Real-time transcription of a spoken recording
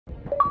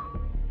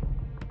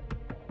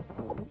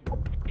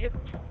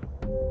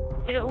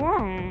It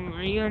won't.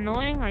 Are you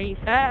annoying? Are you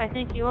fat? I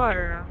think you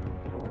are.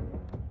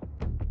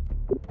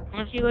 Why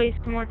don't you eat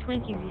some more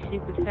Twinkies, you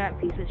stupid fat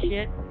piece of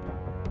shit?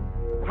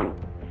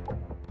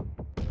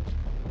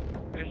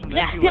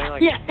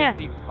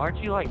 Aren't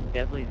you like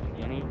deadly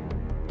skinny?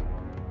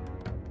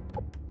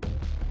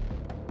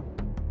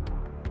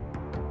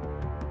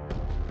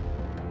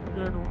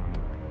 Good one.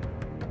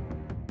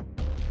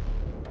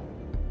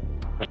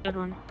 Good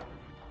one.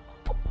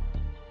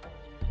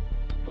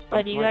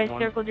 But do you guys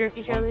circle jerk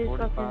each other,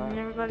 fucking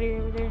everybody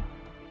over there?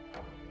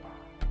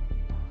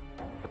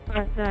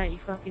 I thought you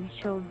fucking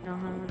choked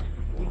on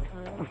those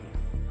retarded.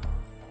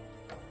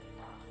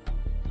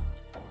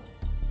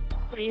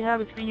 What do you have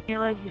between your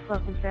legs, you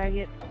fucking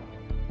faggot?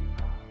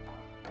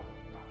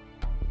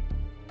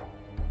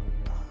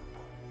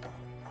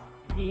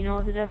 Do you know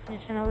what the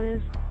definition of it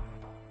is?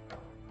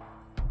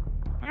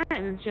 Alright,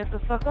 then shut the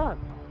fuck up.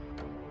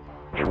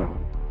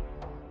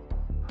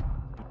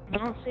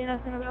 Don't say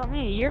nothing about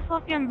me. You're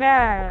fucking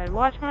bad.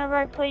 Watch whenever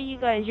I play you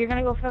guys. You're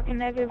gonna go fucking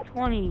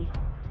 -20.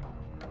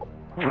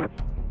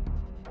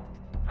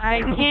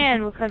 I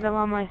can because I'm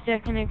on my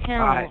second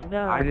account.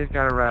 I just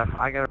got a ref.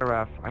 I got a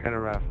ref.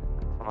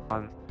 Hold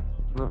on.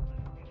 Look,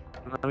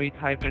 let me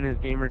type in his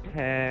gamer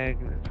tag.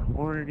 It's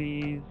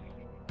Hordes.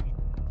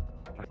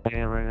 I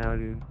am right now,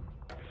 dude.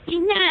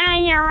 No,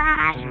 you're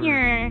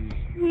roster.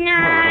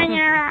 No,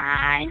 you're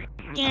roster.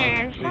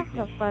 Shut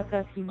the fuck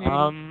up, you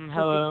man.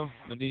 Hello.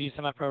 Did you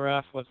send my pro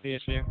ref? What's the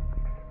issue?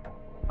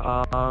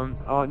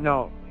 Oh,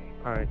 no.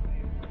 Alright.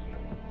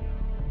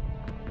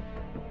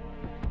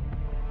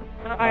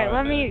 Alright,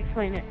 let me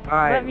explain it.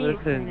 Alright,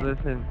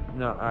 listen.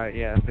 No, alright,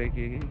 yeah,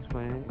 SKeTchy,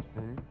 explain it.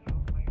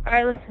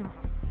 Alright, listen.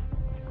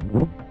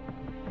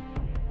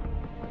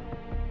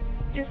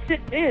 Just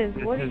it is.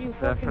 What are you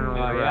fucking doing?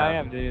 Oh, yeah, I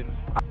am, dude.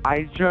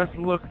 I just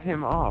looked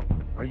him up.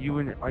 Are you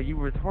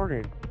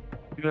retarded?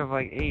 You have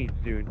like AIDS,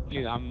 dude.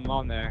 Dude, I'm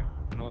on there.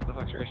 What the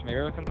fuck's your issue? Maybe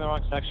you're looking in the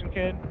wrong section,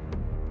 kid?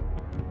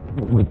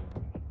 Do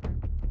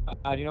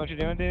you know what you're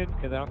doing, dude?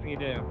 Because I don't think you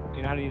do. Do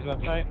you know how to use the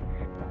website?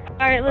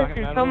 Alright,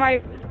 listen,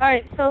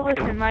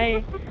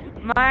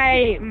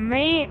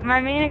 my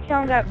main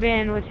account got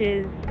banned, which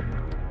is...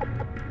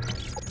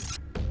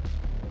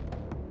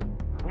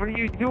 What are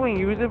you doing?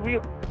 Use a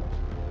real...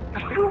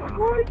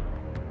 What?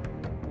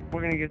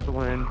 We're gonna get the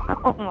win.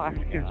 Oh my,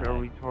 kids are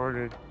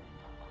retarded.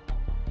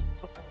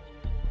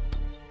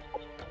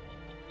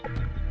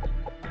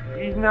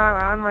 He's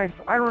not on my...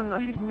 I don't know,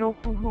 I have no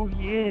clue who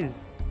he is.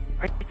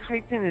 I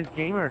typed in his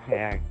gamer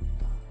tag.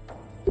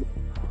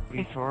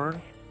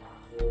 Retard.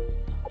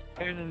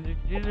 Did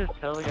you just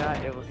tell the guy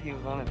he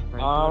was on his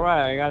friend?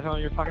 Alright, you guys on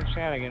your fucking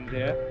shenanigans,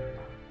 yeah?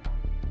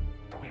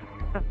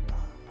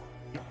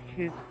 This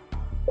kid...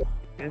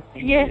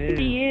 Yes,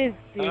 he is,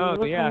 dude.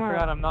 Oh, yeah, I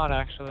forgot I'm not,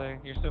 actually.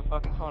 You're so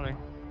fucking funny.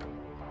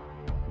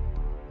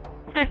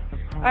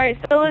 Alright,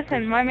 so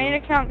listen, my main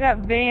account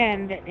got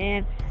banned,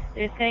 and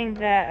they're saying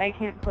that I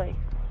can't play.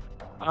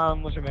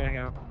 What's your main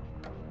account?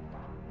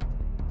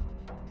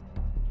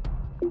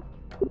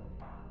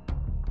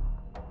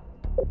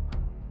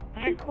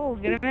 Alright, cool,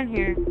 get him in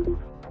here.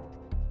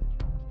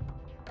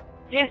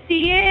 Yes,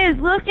 he is!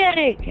 Look at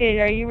it, kid!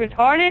 Are you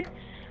retarded?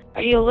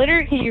 Are you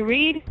illiterate? Can you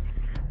read?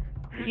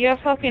 You have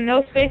fucking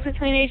no space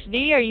between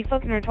HD? Are you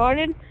fucking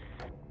retarded?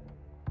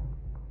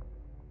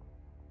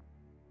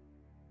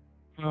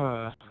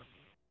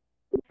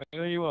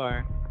 There you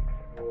are.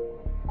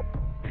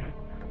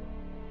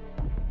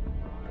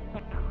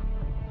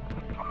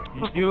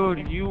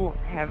 Dude, you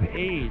have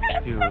AIDS,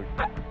 dude.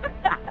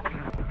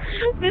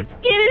 This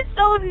kid is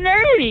so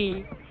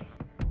nerdy!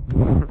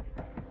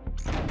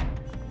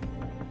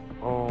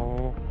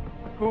 Oh,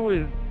 who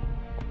is...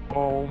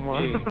 Oh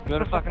my... Dude, go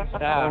to fucking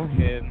staff,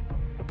 kid.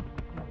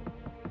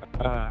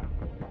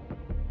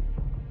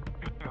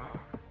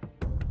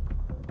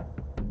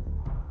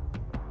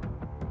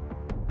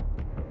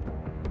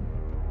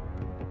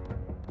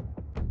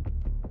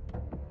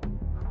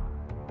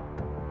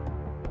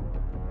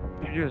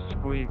 You just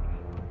squeaked.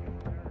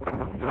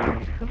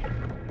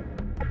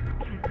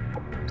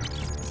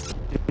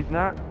 He's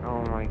not...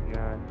 Oh my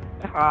god.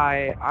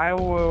 I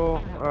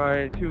will...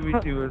 Alright,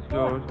 2v2, let's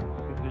go. Let's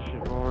get this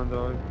shit rolling,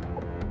 though.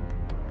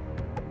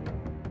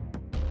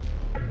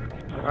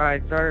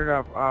 Alright, start it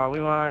up. We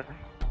want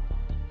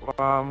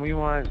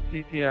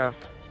CTF.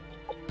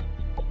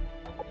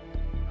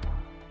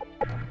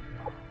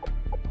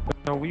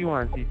 No, we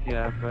want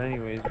CTF, but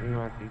anyways, we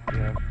want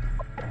CTF.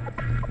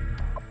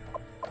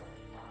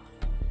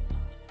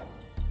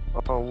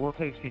 Oh, we'll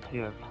take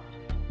CTF.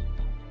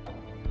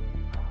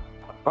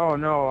 Oh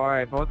no,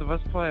 alright, both of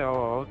us play?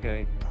 Oh,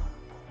 okay.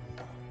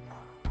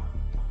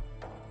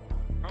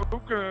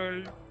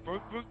 Okay,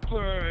 both of us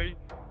play.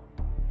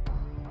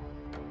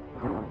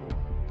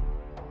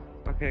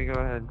 Okay, go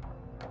ahead.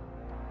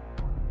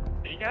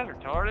 You guys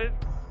retarded?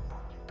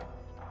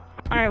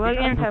 Alright, what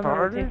game type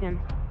are we picking?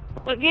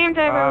 What game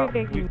type are we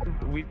picking?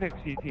 We pick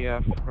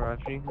CTF,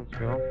 Karachi. Let's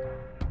go.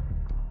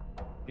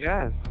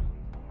 Yes.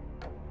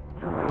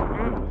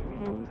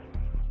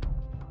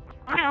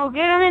 Alright, I'll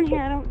get him in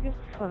here. I don't give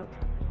a fuck. fuck?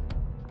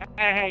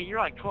 Hey, you're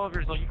like 12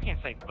 years old. You can't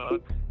say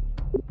fuck.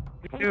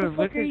 Dude,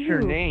 look at your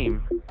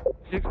name.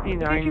 69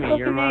 Look at your me, fucking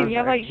your name. mom's You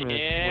have, like- Xmas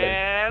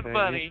Yeah, list,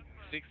 buddy.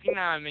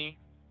 69 me.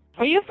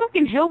 Are you a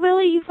fucking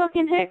hillbilly, you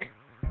fucking hick?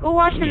 Go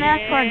watch the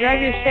NASCAR and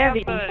drive your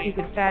Chevy, buddy. you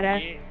stupid fat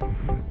ass.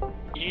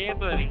 Yeah,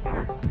 buddy.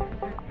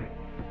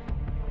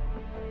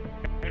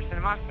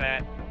 Understand my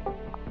fat.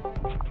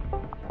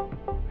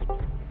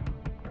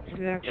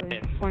 Exactly.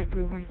 Yes. Point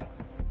proven.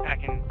 I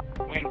can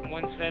win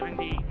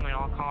 170, win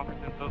all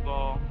conference in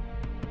football.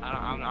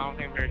 I don't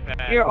think I'm very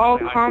fat. You're all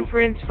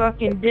conference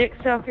fucking dick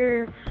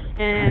sucker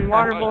and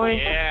water boy. Oh,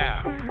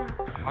 yeah.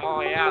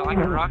 Oh, yeah, I like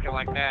a rocket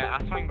like that.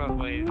 I swing both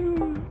ways.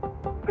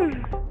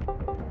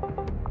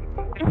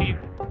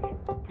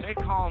 They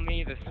call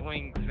me the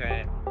swing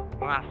set.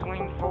 When I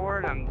swing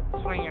forward, I'm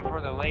swinging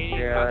for the ladies.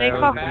 Yeah, They that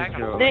call- was a good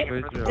joke, they-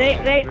 good joke, they-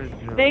 good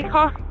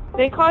joke.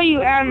 They call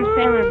you Adam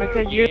Sandler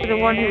because you're the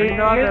one who was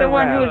Another you're the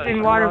one who was ref, in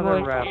another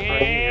Waterboy. ref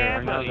right here,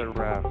 another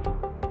ref.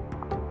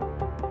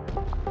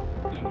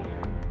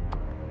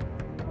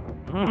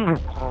 Oh my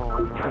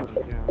god.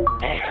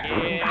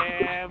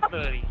 Yeah,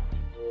 buddy.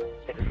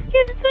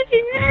 He's such a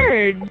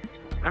nerd.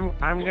 I'm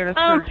gonna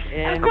search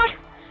in.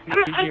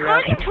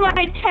 According to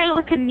my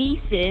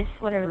telekinesis,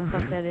 whatever the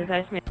fuck that is, I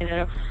just made that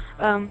up.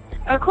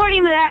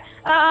 According to that,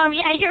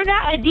 yeah, you're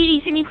not a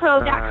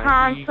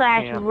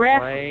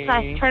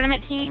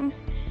DDCityPro.com/ref/tournament teams.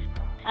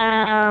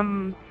 Yeah,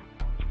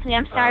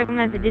 I'm sorry, I'm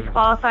gonna have to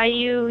disqualify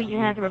you. You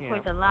have to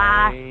report the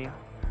loss.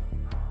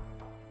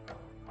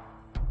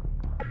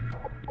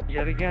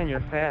 Yet again,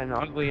 you're fat and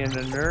ugly and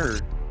a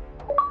nerd.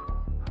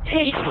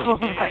 Hey,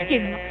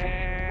 fucking.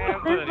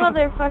 This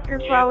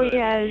motherfucker probably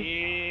has.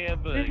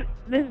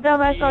 This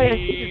dumbass probably has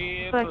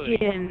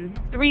fucking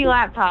 3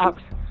 laptops.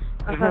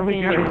 And then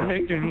we got a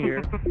hick in here.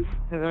 And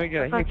then we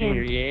got a hick in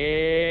here.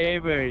 Yeah,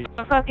 buddy.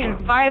 A fucking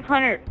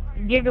 500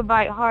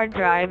 gigabyte hard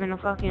drive and a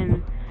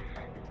fucking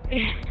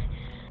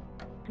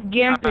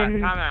GIMP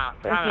and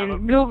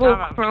fucking Google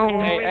Chrome.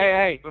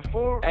 Hey,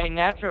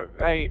 Natural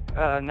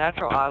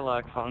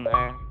Ilex on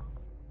there.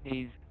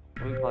 We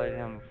played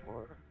him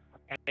before.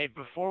 Hey,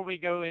 before we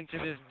go into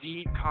this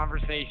deep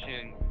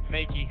conversation,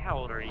 Fakey, how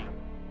old are you?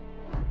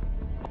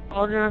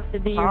 Old enough to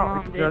be your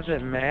mom, Does bitch.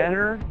 it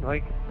matter?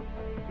 Like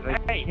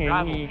Hey, can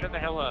rival, he, shut the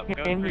hell up. Go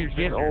can through he your get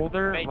finger.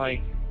 older? Fakey.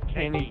 Like,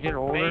 can he get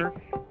older?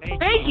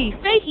 Fakey,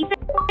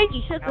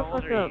 shut the How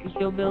old fuck are up, you? you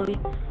hillbilly.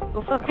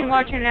 Go fucking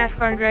watch your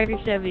NASCAR and drive your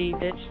Chevy,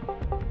 bitch.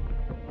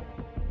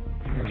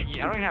 Fakey,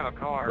 I don't even have a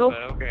car, Go-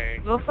 but okay.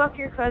 Go fuck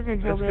your cousin,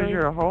 That's because hillbilly.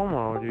 you're a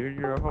homo, dude.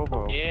 You're a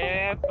hobo.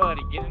 Yeah,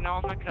 buddy, getting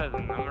off my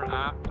cousin. I'm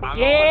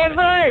Yeah, all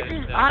buddy. into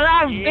this I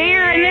stuff. like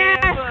beer and Yeah,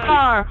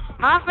 NASCAR.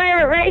 My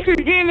favorite racer is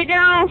Jimmy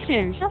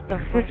Johnson. Shut the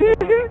fuck up.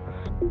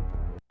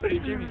 buddy.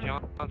 Jimmy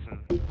Johnson.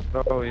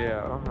 Oh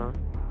yeah,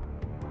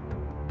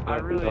 I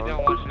really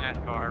don't watch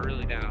NASCAR. I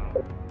really don't.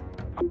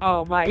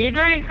 Oh my, you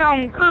drink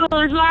some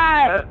Coors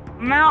Light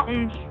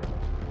Mountains.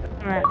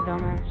 That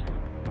dumbass.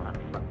 What the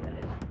fuck that is?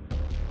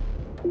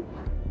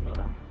 Hold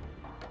on.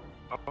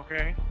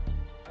 Okay.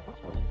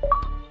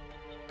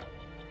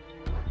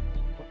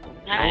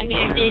 I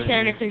get this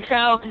under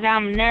control because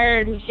I'm a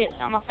nerd who sits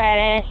on my fat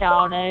ass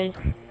all day.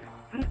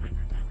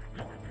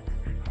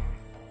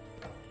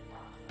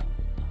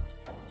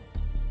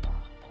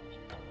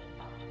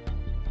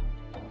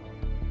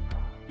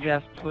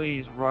 Yes,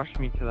 please rush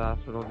me to the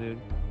hospital, dude.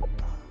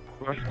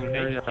 Rush me.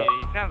 Hurry up. He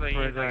sounds like he's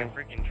like a Hurry up.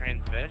 freaking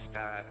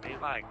transvestite.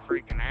 He's like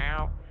freaking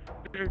out.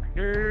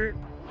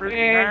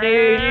 Yeah,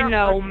 dude, you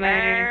know,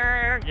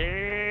 man.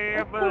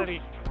 Yeah,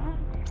 buddy.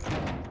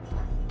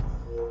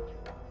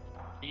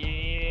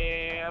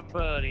 Yeah,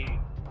 buddy.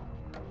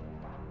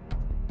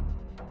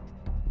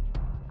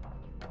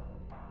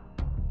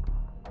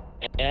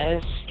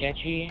 Yes,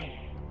 sketchy.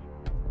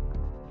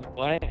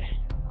 What?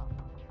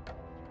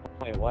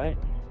 Wait, what?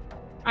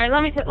 Alright,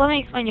 let me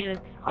explain you this.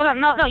 Hold on,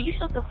 no, you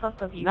shut the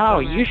fuck up, you No,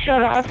 dumbass. you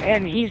shut up,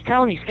 and he's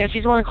telling me,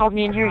 Sketchy's the one who called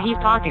me in here, he's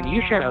talking,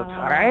 you shut up,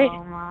 alright?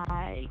 Oh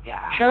my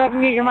god. Shut up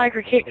and mute your mic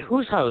or kick.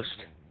 Who's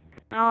host?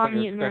 No, I'm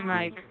muting the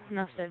mic.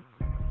 Enough said.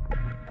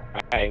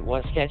 Alright,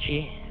 what's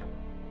Sketchy?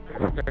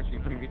 Sketchy,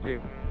 pretty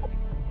too.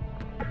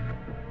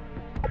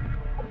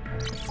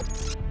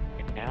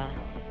 Yeah.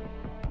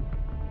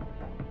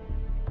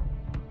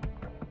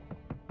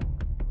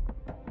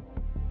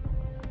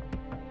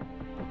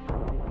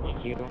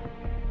 Thank you.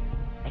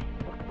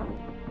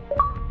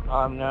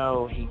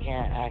 No, he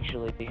can't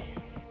actually.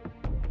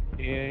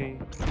 Yay.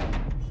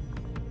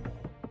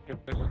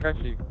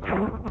 Sketchy.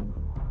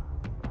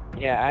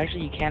 Yeah,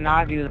 actually, you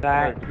cannot do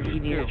that. Right, He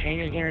needs to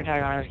change his gamer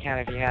tag on his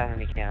account if he has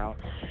an account.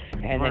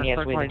 And then he has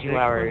to wait 2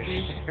 hours.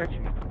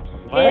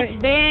 What?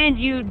 It's banned,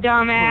 you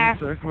dumbass.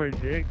 Suck my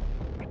dick.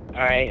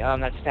 Alright,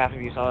 that's staff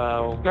abuse.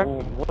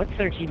 What's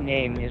their team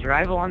name? Is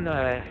Rival on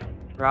the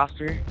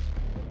roster?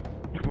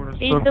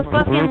 He's the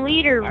fucking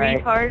leader,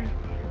 Alright. retard.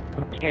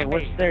 Okay,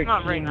 what's their Not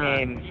team right now.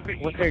 name?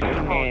 What's their team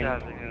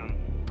apologize name? to him.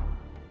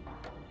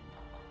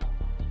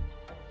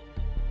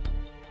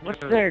 What's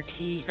their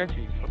T?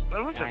 SKeTchy.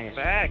 What was the Dynasty.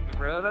 fact,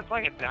 bro? That's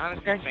like a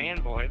Dynasty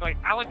fanboy. Like,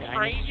 I was Dynasty.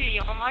 crazy.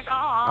 Oh my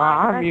god.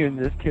 I'm muting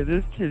this kid.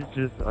 This kid's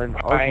just an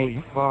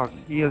ugly fuck.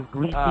 He has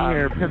greasy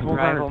hair, pimples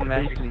rival on his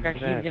match. face, and he's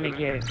He's fat. gonna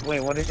get. Wait,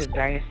 what is it?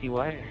 Dynasty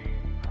what?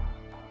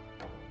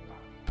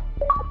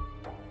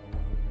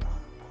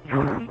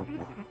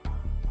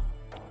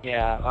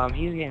 Yeah,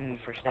 he's getting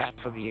for staff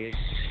abuse.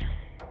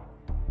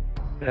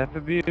 Staff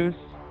abuse?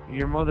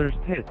 Your mother's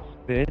tits,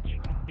 bitch.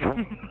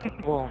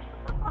 Well,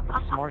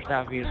 it's more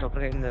staff abuse. I'll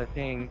put it in the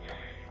thing.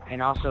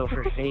 And also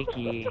for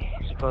SKeTchy,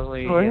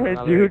 supposedly Go ahead,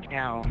 another dude.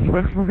 account.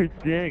 What's my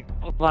dick?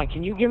 Hold on,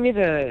 can you give me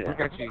the?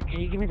 SKeTchy. Can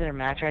you give me their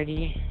match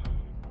ID?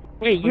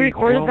 Wait, you Please,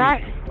 recorded blow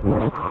that?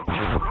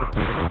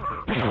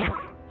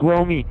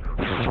 Blow me.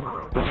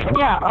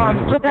 Yeah.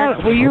 Put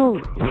that. Will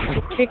you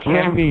kick Blow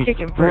him? me. Kick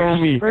him Blow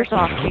first. me. First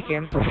off, kick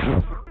him.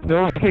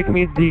 Don't kick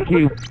me,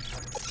 DQ.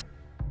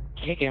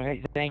 Kick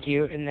him. Thank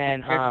you. And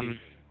then how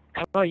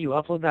about you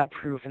upload that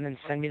proof and then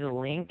send me the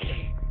link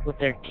with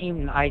their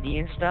team ID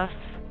and stuff,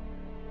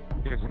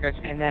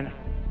 SKeTchy. and then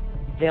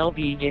they'll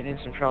be getting in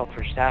some trouble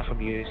for staff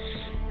abuse.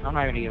 I'm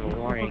not gonna give a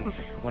warning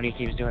when he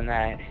keeps doing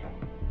that.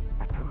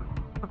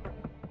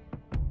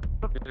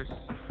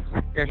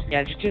 SKeTchy.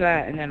 Yeah, just do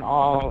that, and then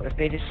if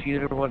they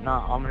dispute or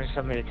whatnot, I'm gonna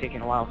submit a ticket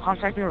in a while.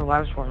 Contact me with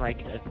Flawluhz for in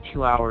like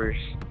 2 hours.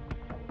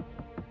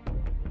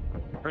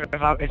 Or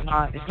if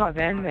not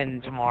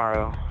then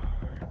tomorrow.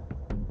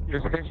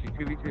 SKeTchy.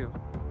 2v2.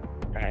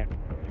 Alright.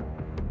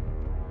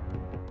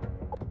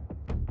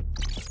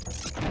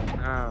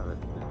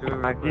 Let's do it.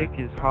 My dick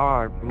is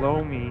hard.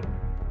 Blow me.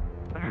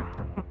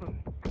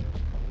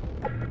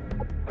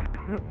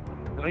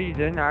 No, you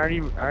didn't. I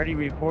already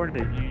reported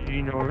it.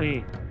 GG, no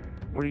re.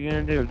 What are you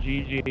gonna do?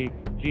 GG,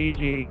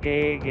 GG,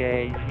 gay,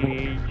 gay,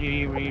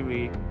 GG,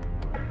 re.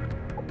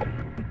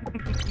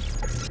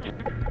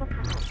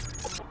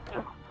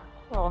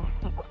 Oh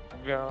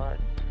god.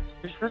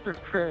 You're such a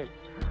prick.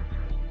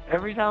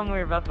 Every time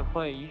we're about to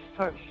play, you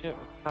start shit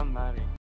with somebody.